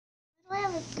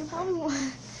it. You're probably more.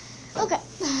 Okay.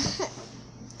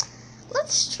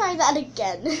 Let's try that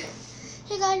again.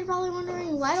 Hey guys, you're probably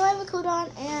wondering, why do I have a coat on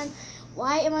and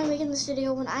why am I making this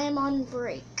video when I am on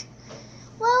break?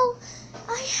 Well,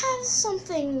 I have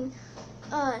something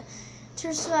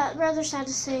rather sad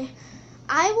to say.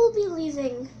 I will be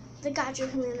leaving the gacha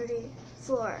community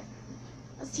for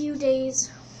a few days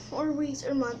or weeks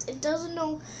or months. It doesn't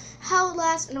know how it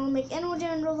lasts, and I'll make Animal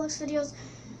Jam and Roblox videos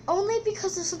only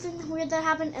because of something weird that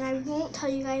happened, and I won't tell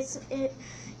you guys it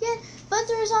yet. But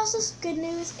there is also some good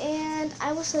news, and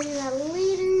I will show you that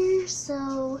later.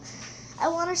 So I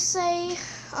want to say,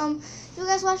 if you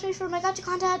guys watch me for my gacha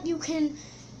content, you can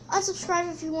unsubscribe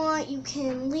if you want. You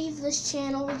can leave this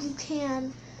channel. You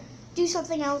can do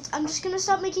something else. I'm just gonna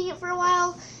stop making it for a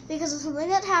while because of something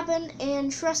that happened,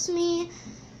 and trust me,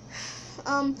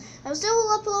 I still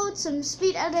will upload some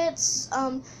speed edits.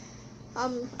 I'm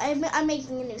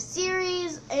making a new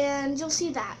series, and you'll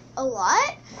see that a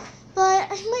lot. But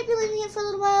I might be leaving it for a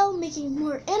little while, making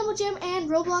more Animal Jam and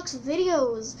Roblox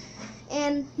videos.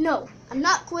 And no, I'm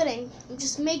not quitting. I'm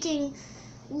just making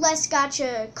less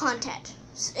gacha content,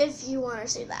 if you want to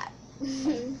say that.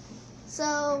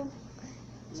 So,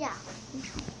 yeah.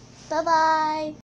 Bye-bye.